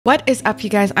What is up, you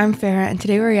guys? I'm Farah, and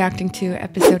today we're reacting to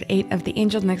episode 8 of The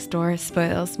Angel Next Door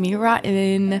Spoils Me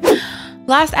Rotten.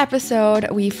 Last episode,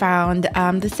 we found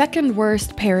the second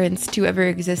worst parents to ever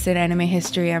exist in anime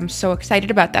history. I'm so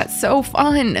excited about that. So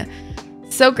fun.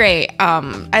 So great.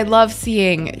 I love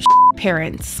seeing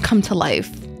parents come to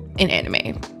life in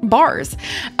anime. Bars.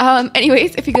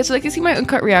 Anyways, if you guys would like to see my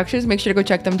uncut reactions, make sure to go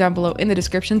check them down below in the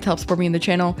description to help support me in the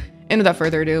channel. And without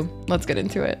further ado, let's get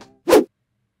into it.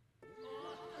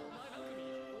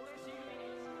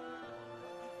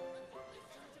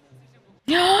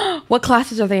 What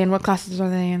classes are they in? What classes are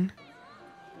they in?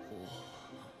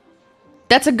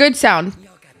 That's a good sound.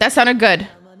 That sounded good.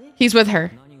 He's with her.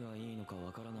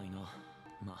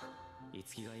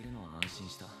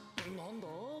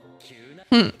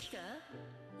 Ah,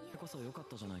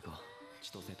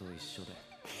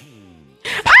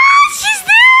 she's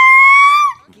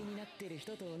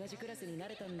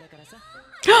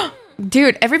there!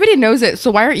 Dude, everybody knows it,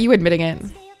 so why aren't you admitting it?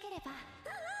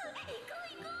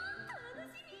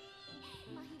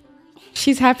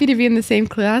 She's happy to be in the same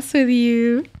class with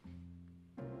you.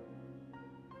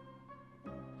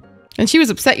 And she was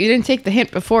upset you didn't take the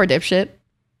hint before, dipshit.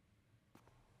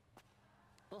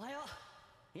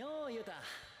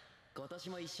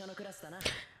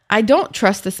 I don't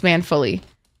trust this man fully.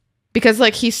 Because,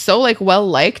 like, he's so, like,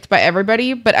 well-liked by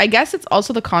everybody. But I guess it's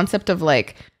also the concept of,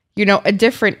 like, you know, a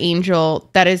different angel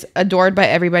that is adored by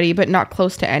everybody but not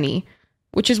close to any.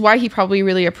 Which is why he probably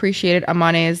really appreciated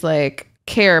Amane's, like,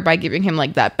 care by giving him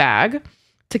like that bag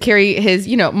to carry his,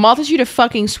 you know, multitude of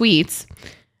fucking sweets.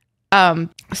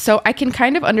 So I can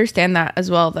kind of understand that as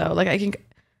well, though. Like, I can,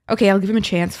 okay, I'll give him a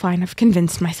chance. Fine, I've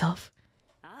convinced myself.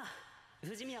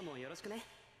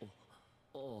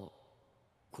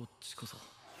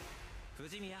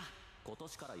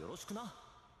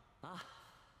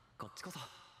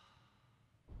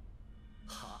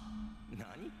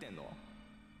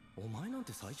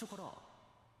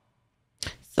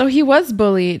 So he was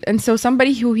bullied, and so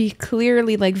somebody who he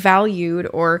clearly like valued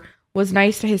or was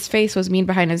nice to his face was mean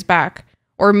behind his back,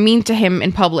 or mean to him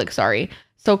in public, sorry.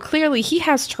 So clearly he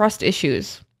has trust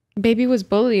issues. Baby was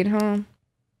bullied, huh?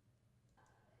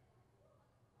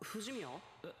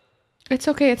 It's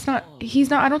okay, it's not, he's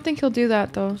not, I don't think he'll do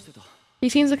that though. He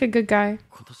seems like a good guy.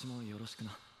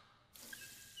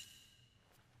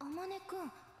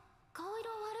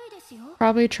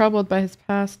 Probably troubled by his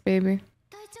past, baby.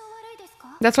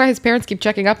 That's why his parents keep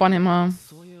checking up on him, huh?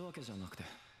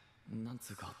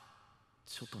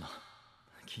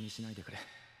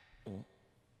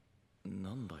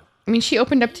 I mean, she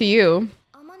opened up to you.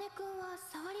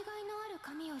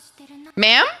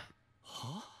 Ma'am?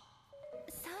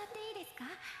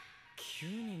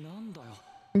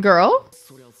 Girl?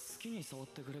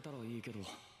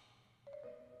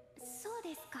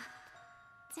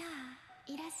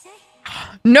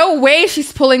 No way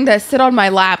she's pulling that sit on my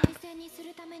lap.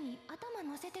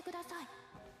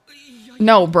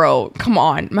 No, bro, come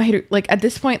on. MAHIRU, like, at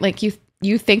this point, like, you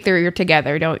think you're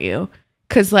together, don't you?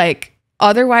 Because, like,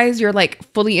 otherwise you're, like,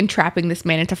 fully entrapping this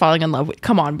man into falling in love with.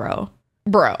 Come on, bro.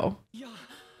 Bro.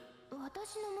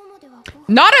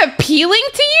 Not appealing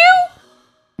to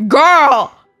you?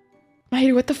 Girl!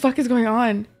 MAHIRU, what the fuck is going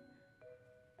on?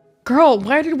 Girl,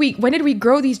 when did we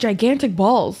grow these gigantic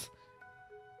balls?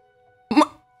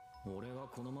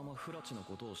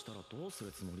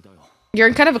 You're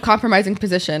in kind of a compromising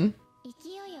position.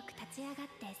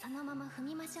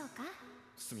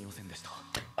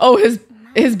 Oh,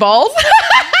 his balls? I'm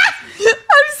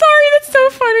sorry, that's so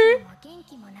funny.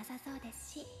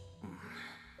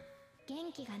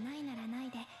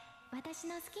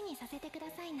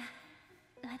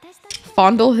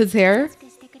 Fondle his hair?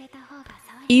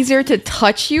 Easier to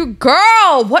touch you?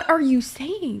 Girl, what are you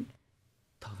saying?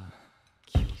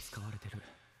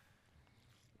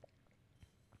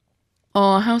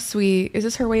 Oh, how sweet. Is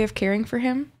this her way of caring for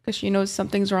him? Because she knows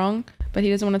something's wrong, but he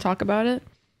doesn't want to talk about it?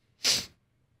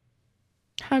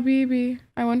 Habibi,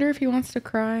 I wonder if he wants to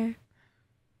cry.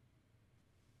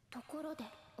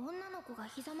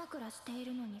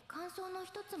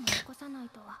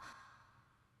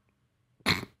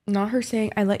 Not her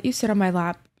saying, I let you sit on my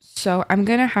lap, so I'm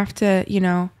gonna have to, you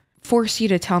know, force you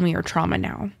to tell me your trauma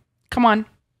now. Come on.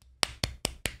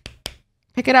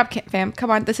 Pick it up, fam. Come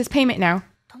on, this is payment now.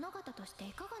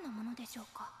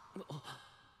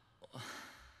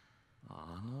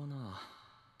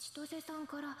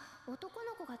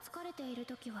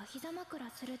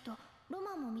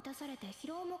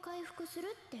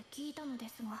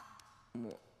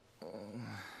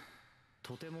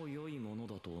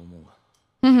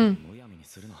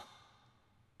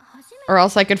 Or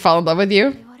else I could fall in love with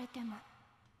you.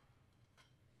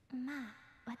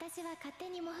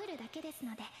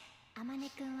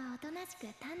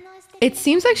 It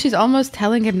seems like she's almost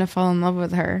telling him to fall in love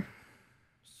with her.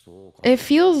 It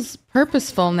feels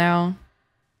purposeful now.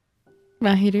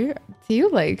 Mahiru, do you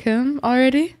like him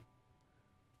already?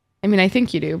 I mean, I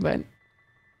think you do, but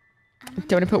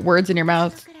don't want to put words in your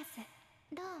mouth.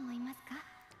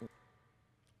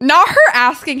 Not her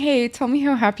asking, hey, tell me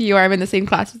how happy you are I'm in the same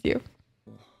class as you.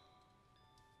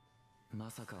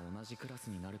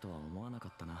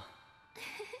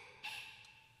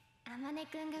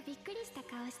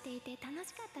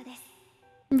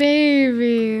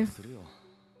 Baby.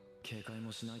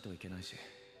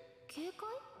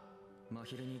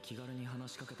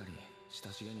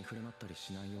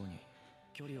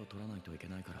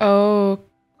 Oh,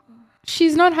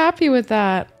 she's not happy with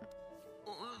that.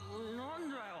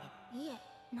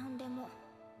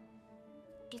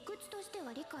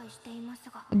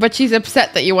 But she's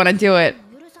upset that you want to do it.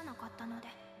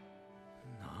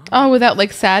 Oh, without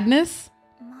like sadness?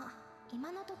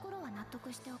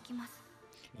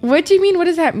 What do you mean? What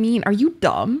does that mean? Are you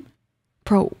dumb?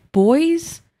 Bro,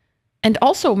 boys and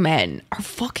also men are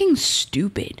fucking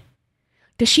stupid.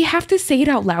 Does she have to say it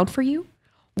out loud for you?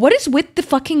 What is with the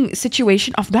fucking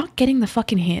situation of not getting the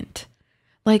fucking hint?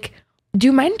 Like,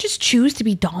 do men just choose to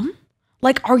be dumb?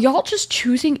 Like, are y'all just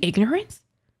choosing ignorance?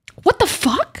 What the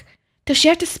fuck? Does she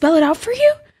have to spell it out for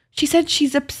you? She said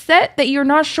she's upset that you're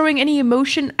not showing any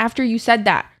emotion after you said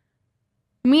that.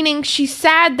 Meaning she's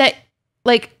sad that,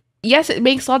 like, yes, it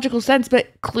makes logical sense, but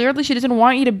clearly she doesn't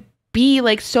want you to be,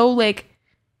 like, so, like,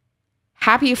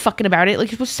 happy fucking about it. Like,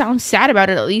 you're supposed to sound sad about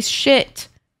it at least. Shit.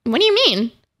 What do you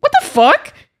mean? What the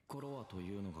fuck?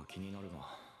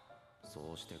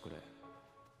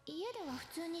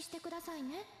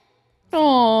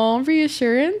 Aww,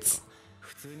 reassurance.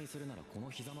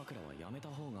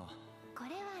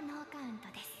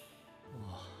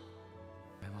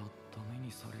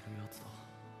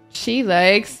 She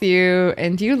likes you,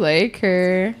 and you like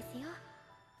her.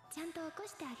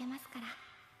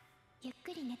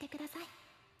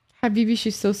 Habibi,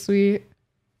 she's so sweet.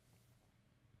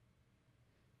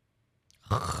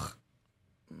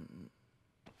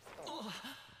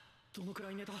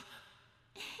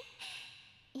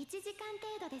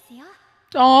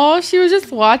 Oh, she was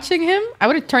just watching him? I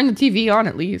would have turned the TV on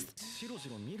at least.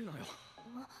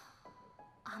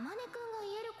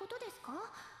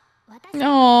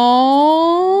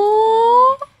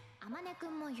 Oh.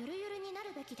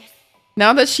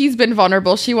 Now that she's been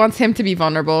vulnerable, she wants him to be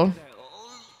vulnerable.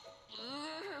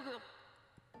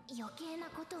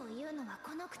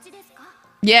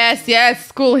 Yes, yes,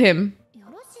 school him.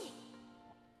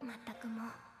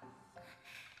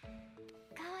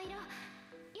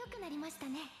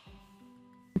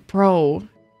 Bro.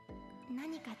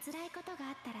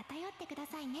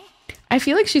 I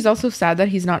feel like she's also sad that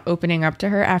he's not opening up to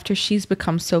her after she's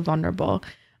become so vulnerable.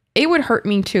 It would hurt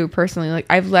me too, personally. Like,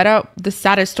 I've let out the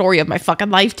saddest story of my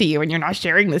fucking life to you and you're not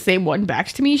sharing the same one back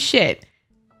to me? Shit.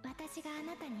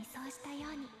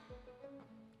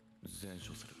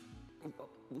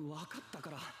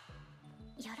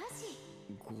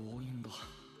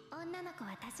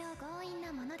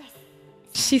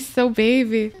 She's so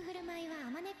baby.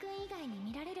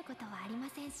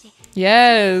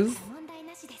 Yes.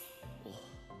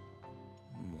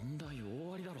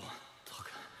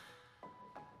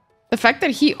 The fact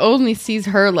that he only sees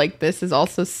her like this is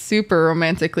also super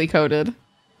romantically coded.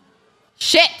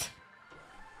 Shit!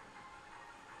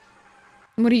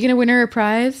 What, are you gonna win her a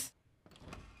prize?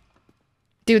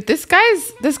 Dude, this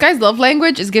guy's love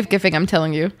language is gift giving, I'm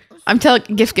telling you.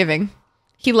 Gift giving.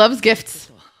 He loves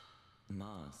gifts.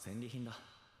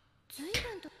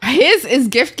 His is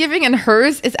gift giving and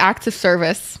hers is acts of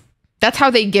service. That's how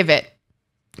they give it.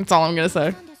 That's all I'm gonna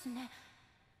say.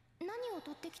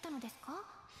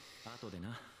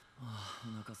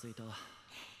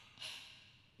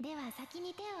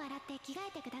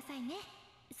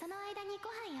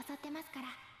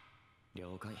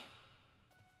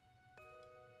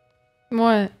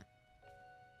 What?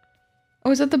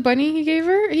 Oh, is that the bunny he gave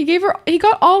her? He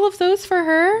got all of those for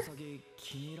her?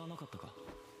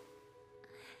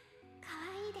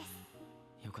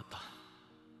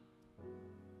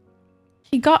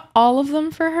 He got all of them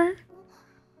for her?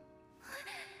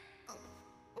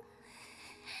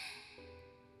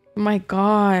 My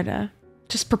God.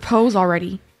 Just propose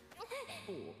already.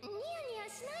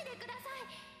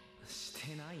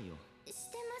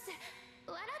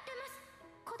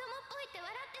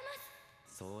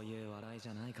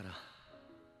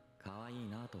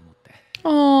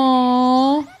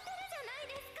 Aww.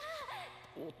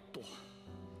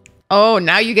 Oh,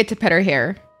 now you get to pet her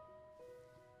hair.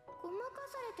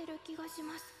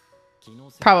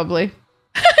 Probably.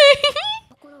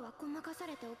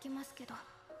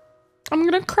 I'm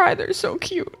gonna cry, they're so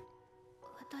cute.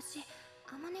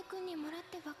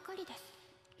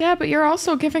 Yeah, but you're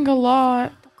also giving a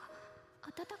lot.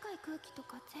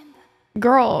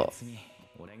 Girl.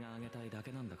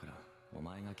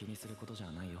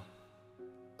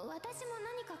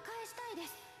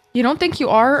 You don't think you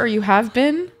are or you have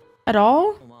been at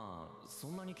all?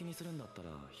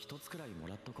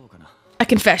 A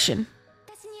confession.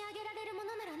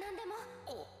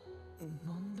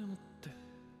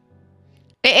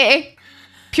 Hey.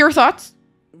 Pure thoughts?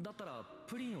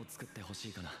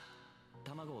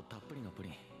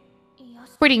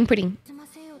 Pudding.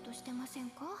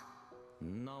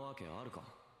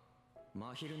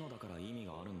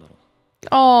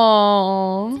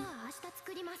 Oh.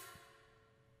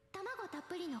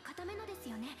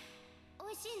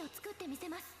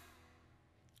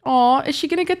 Oh, is she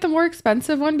gonna get the more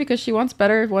expensive one because she wants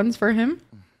better ones for him?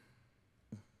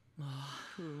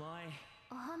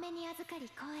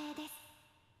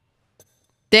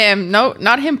 Damn, no,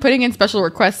 not him putting in special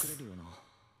requests.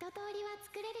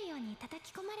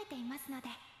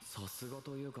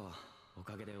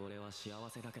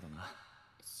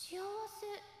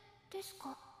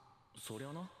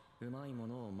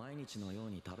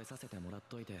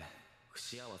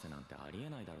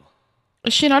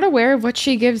 Is she not aware of what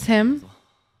she gives him?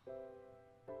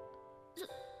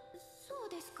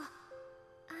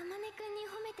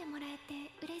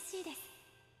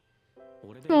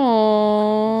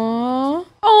 Aww.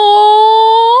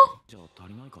 Aww.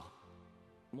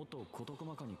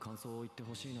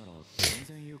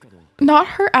 Not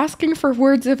her asking for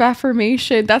words of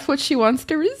affirmation. That's what she wants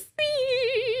to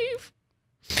receive.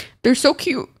 They're so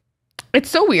cute. It's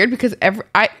so weird because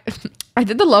I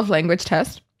did the love language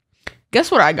test.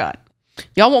 Guess what I got?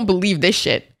 Y'all won't believe this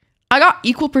shit. I got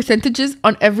equal percentages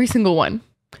on every single one.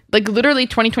 Like literally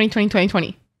 20.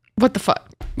 What the fuck?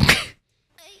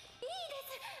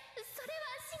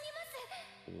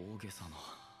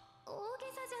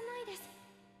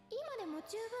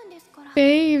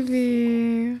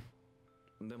 Baby.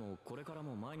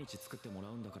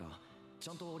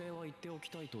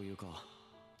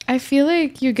 I feel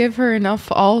like you give her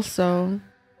enough also.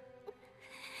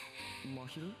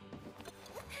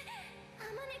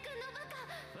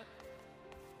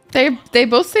 They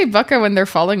both say baka when they're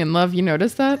falling in love. You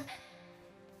notice that?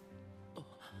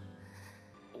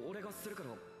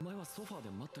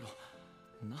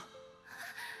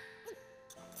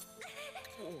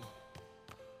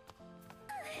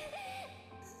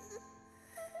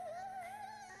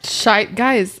 Shy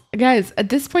guys, at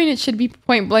this point it should be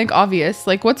point blank obvious.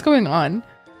 Like, what's going on?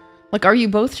 Like, are you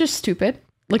both just stupid?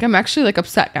 Like, I'm actually like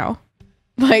upset now.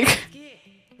 Like,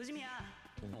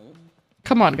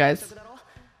 come on, guys.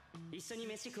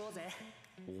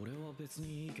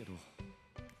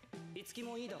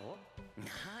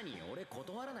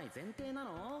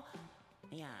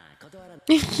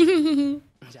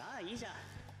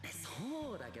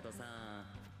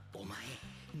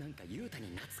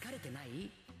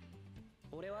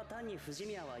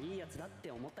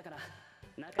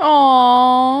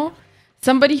 Aww.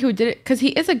 Somebody who did it, because he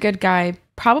is a good guy,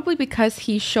 probably because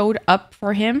he showed up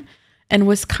for him and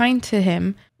was kind to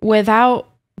him without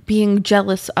being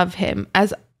jealous of him,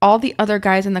 as all the other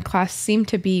guys in the class seemed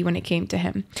to be when it came to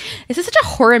him. Is this such a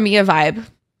Horimiya vibe?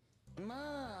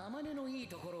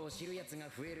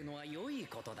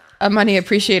 Amane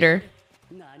appreciator.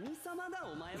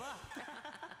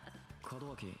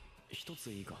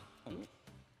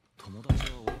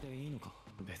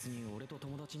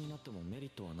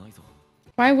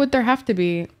 Why would there have to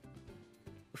be?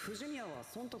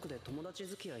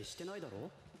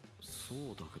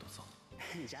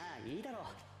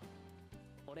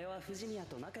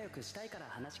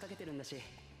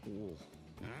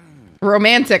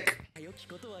 Romantic.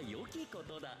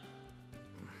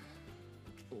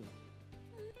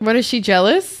 What, is she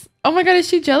jealous? Oh my god, is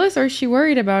she jealous or is she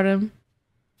worried about him?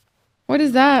 What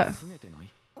is that?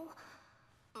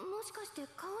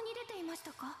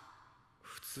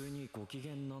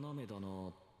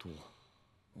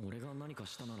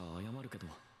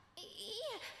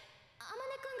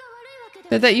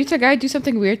 Did that Yuta guy do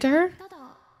something weird to her?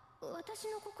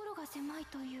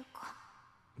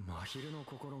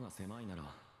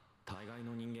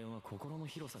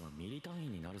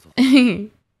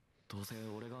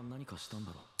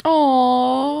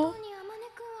 Aww.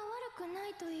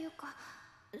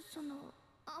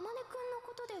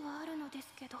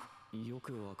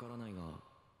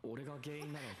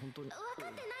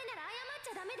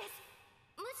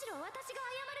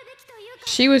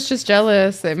 She was just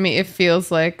jealous. It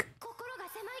feels like.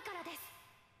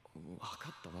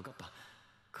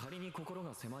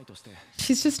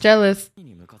 She's just jealous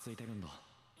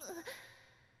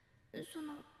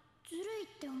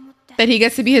that he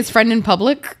gets to be his friend in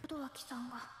public.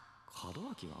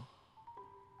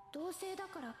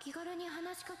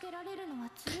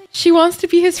 She wants to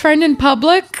be his friend in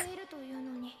public.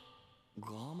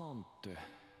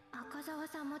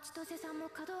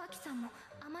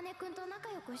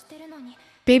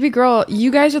 Baby girl,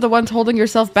 you guys are the ones holding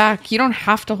yourself back. You don't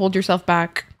have to hold yourself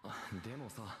back.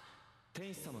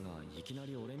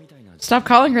 Stop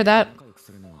calling her that.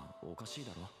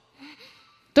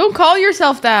 Don't call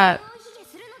yourself that.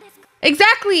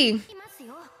 Exactly.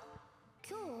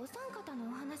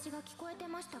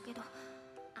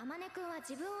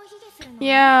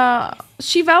 Yeah,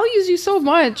 she values you so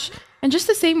much. And just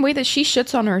the same way that she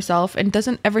shits on herself and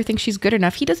doesn't ever think she's good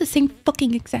enough, he does the same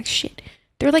fucking exact shit.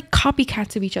 They're like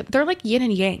copycats of each other. They're like yin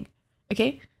and yang.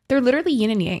 Okay? They're literally yin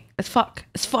and yang. As fuck.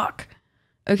 As fuck.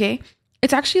 Okay?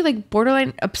 It's actually like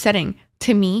borderline upsetting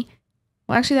to me.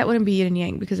 Well, actually, that wouldn't be yin and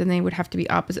yang because then they would have to be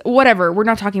opposite. Whatever. We're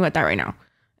not talking about that right now.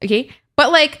 Okay?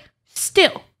 But like,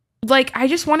 still. Like, I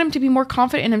just want him to be more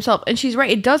confident in himself. And she's right.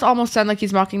 It does almost sound like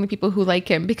he's mocking the people who like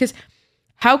him. Because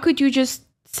how could you just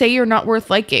say you're not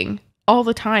worth liking all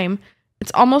the time?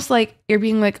 It's almost like you're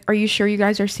being like, are you sure you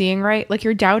guys are seeing right? Like,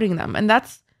 you're doubting them. And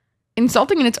that's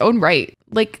insulting in its own right.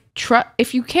 Like,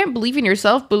 if you can't believe in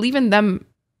yourself, believe in them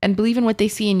and believe in what they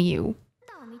see in you.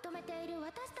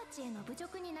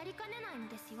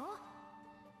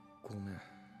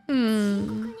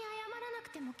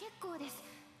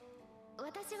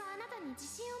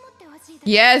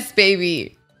 Yes,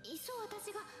 baby.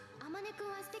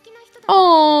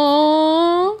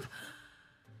 Aww.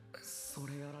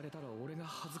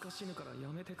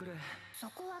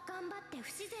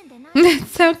 That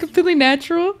sounds completely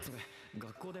natural.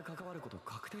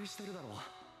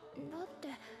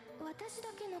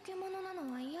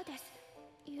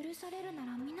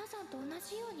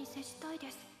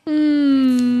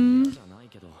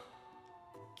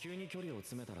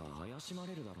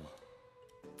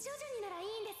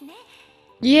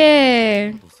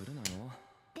 Yeah.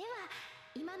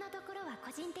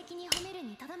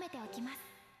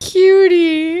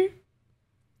 Cutie.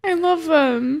 I love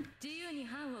them.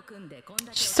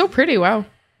 She's so pretty, wow.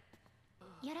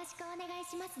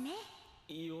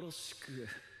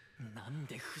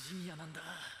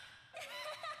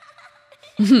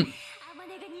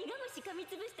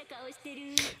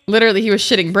 Literally, he was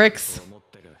shitting bricks.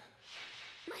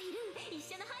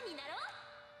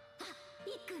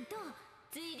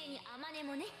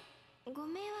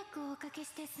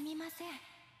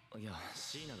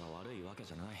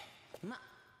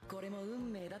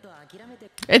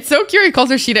 It's so cute he calls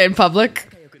her Sheeta in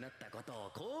public.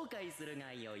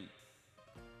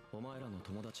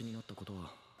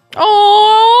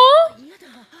 Oh.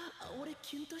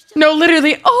 No,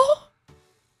 literally. Oh.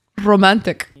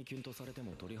 Romantic.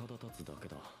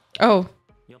 Oh.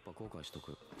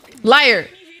 Liar.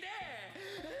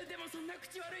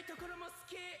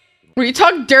 Will you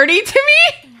talk dirty to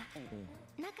me?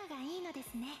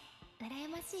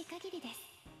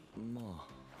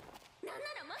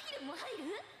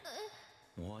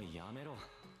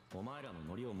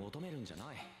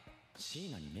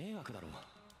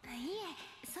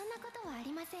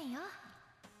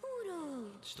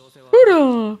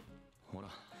 Hurrah.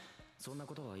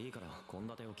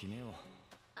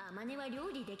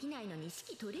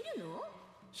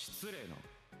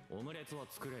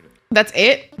 That's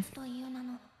it?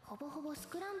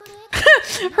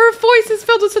 Her voice is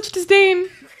filled with such disdain.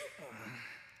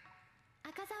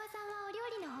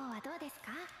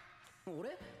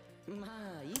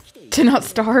 To not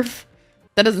starve.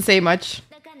 That doesn't say much.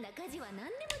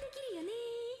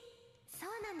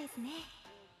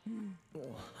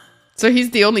 So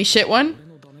he's the only shit one?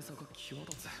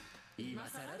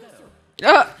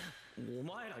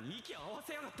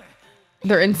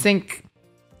 They're in sync.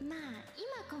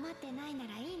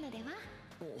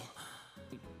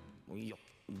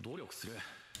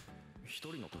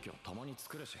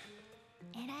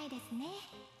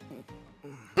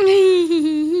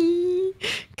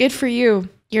 Good for you.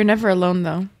 You're never alone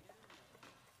though.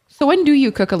 So when do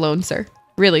you cook alone, sir?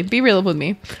 Really, be real with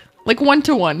me. Like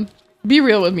 1-to-1. Be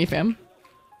real with me, fam.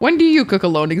 When do you cook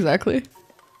alone exactly?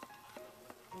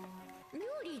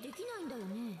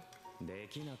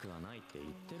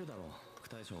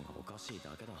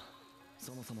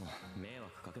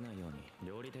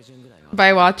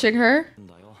 By watching her?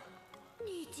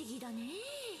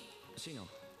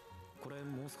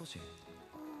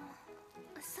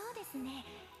 そうですね。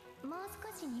もう少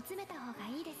し煮詰めた方が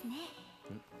いいですね。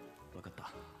わかっ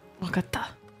た。わかっ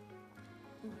た。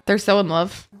They're so in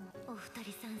love. お二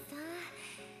人さんさ、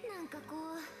なんかこ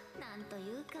う、なんと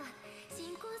いうか、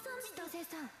新婚さんじとせ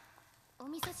さん、お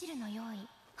味噌汁の用意。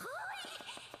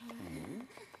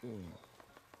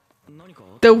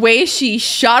The way she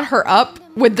shot her up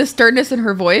with the sternness in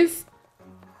her voice.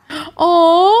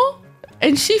 Oh,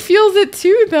 and she feels it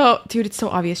too, though. Dude, it's so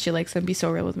obvious she likes him. Be so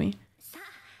real with me.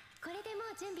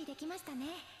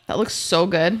 That looks so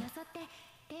good.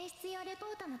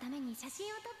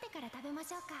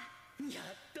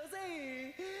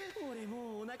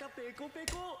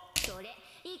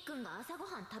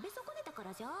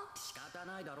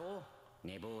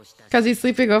 Because he's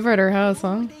sleeping over at her house,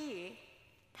 huh?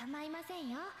 構いません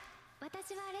よ。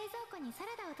私は冷蔵庫にサ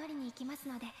ラダを取りに行きます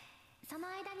ので、その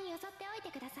間によそっておいて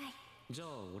ください。じゃあ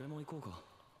俺も行こうか。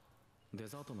デ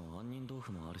ザートの杏仁豆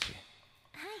腐もあるし。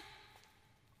は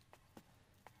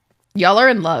い。Y'all are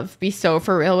in love. Be so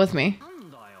for real with me. なん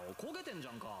だよ、焦げてんじ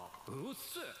ゃんか。うっ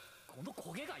す。この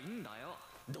焦げがいいんだよ。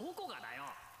どこがだよ。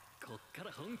こっか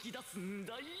ら本気出すん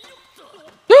だよ。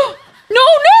No, no,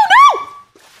 no!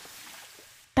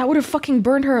 That would have fucking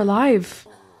burned her alive.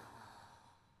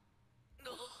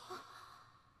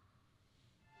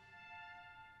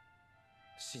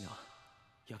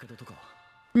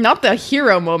 Not the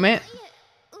hero moment.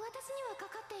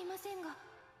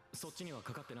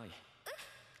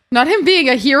 Not him being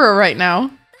a hero right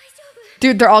now.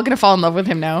 Dude, they're all gonna fall in love with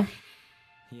him now.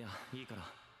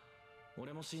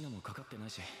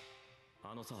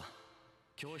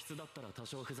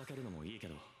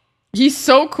 He's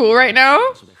so cool right now.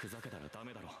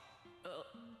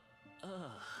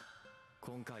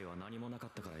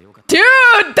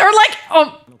 Dude, they're like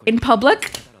in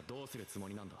public.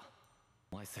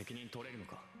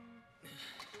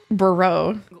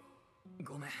 Bro.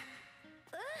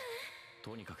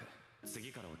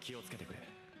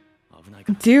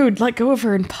 Dude, let go of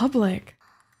her in public.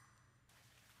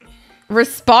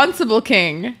 Responsible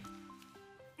king.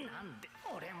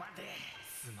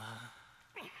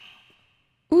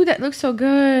 Ooh, that looks so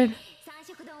good.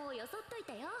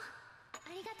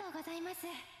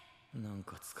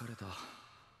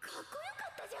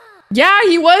 Yeah,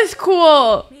 he was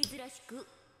cool.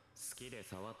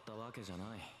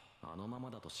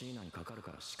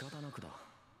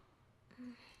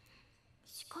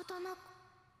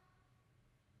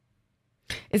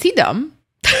 Is he dumb?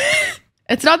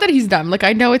 It's not that he's dumb. Like,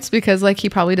 I know it's because, like, he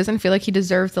probably doesn't feel like he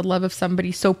deserves the love of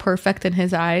somebody so perfect in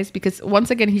his eyes. Because,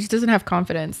 once again, he just doesn't have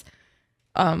confidence.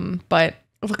 But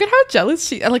look at how jealous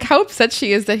she... Like, how upset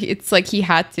she is that it's like he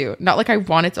had to. Not like I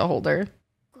wanted to hold her.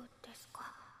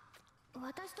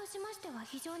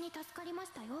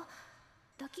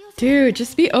 Dude,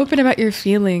 just be open about your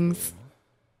feelings.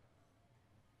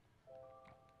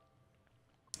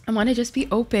 I want to just be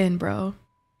open, bro.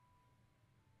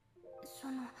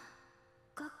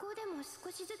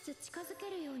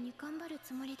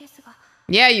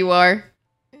 Yeah, you are.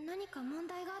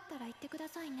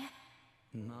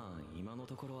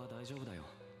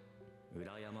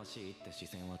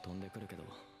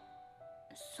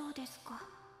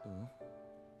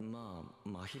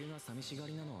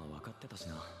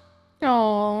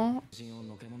 Aww.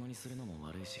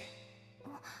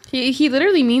 He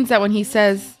literally means that when he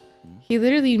says... He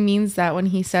literally means that when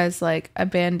he says, like,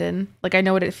 abandon. Like, I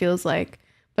know what it feels like.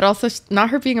 But also, not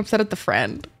her being upset at the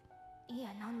friend.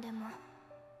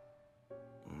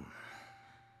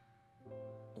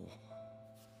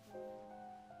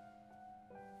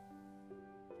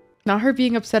 Not her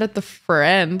being upset at the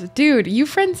friend. Dude, you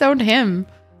friend-zoned him.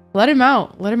 Let him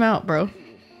out. Let him out, bro.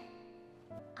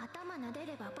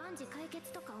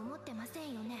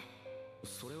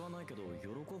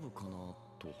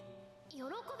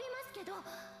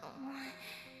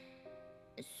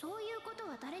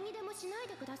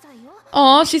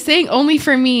 Aw, she's saying only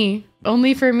for me.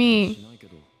 Only for me.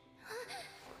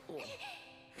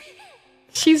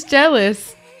 She's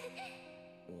jealous.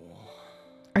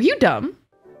 Are you dumb?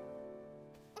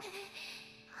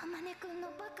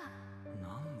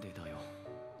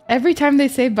 Every time they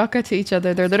say baka to each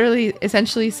other, they're literally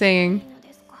essentially saying...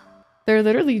 They're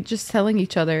literally just telling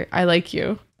each other, I like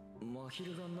you.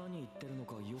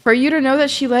 For you to know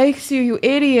that she likes you, you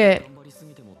idiot.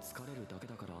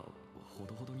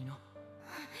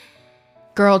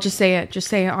 Girl, just say it. Just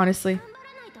say it, honestly.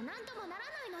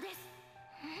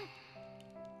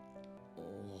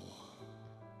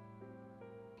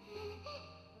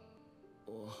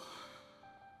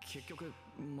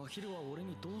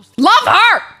 Love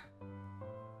her!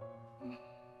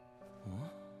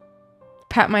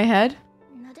 Pat my head.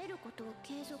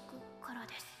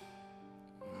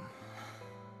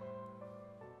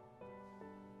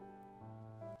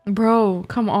 Bro,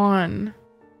 come on.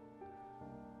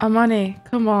 Amane,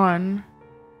 come on.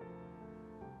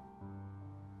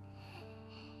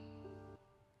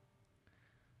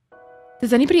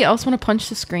 Does anybody else want to punch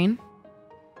the screen?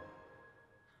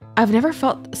 I've never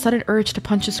felt a sudden urge to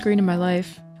punch a screen in my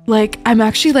life. Like, I'm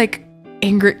actually like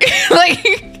angry.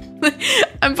 like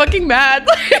I'm fucking mad.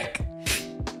 Like,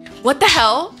 what the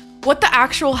hell? What the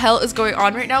actual hell is going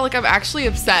on right now? Like, I'm actually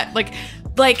upset. Like,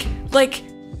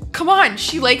 come on.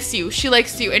 She likes you. She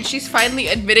likes you. And she's finally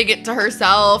admitting it to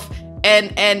herself.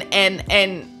 And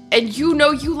you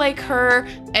know you like her.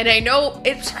 And I know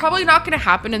it's probably not going to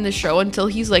happen in the show until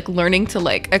he's like learning to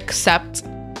like accept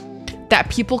that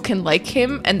people can like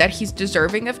him and that he's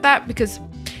deserving of that, because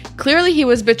clearly he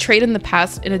was betrayed in the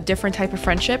past in a different type of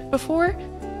friendship before.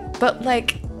 But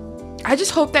like, I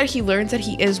just hope that he learns that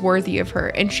he is worthy of her,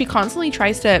 and she constantly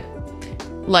tries to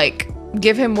like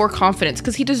give him more confidence,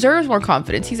 because he deserves more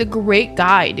confidence. He's a great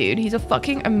guy, dude. He's a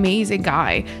fucking amazing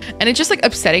guy. And it's just like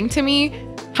upsetting to me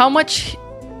how much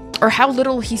or how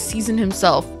little he sees in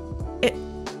himself.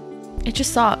 It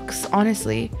just sucks,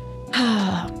 honestly.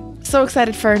 So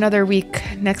excited for another week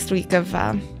next week of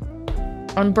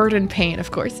unburdened pain,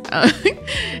 of course.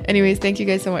 Anyways, thank you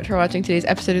guys so much for watching today's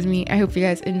episode with me. I hope you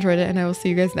guys enjoyed it, and I will see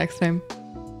you guys next time.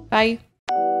 Bye.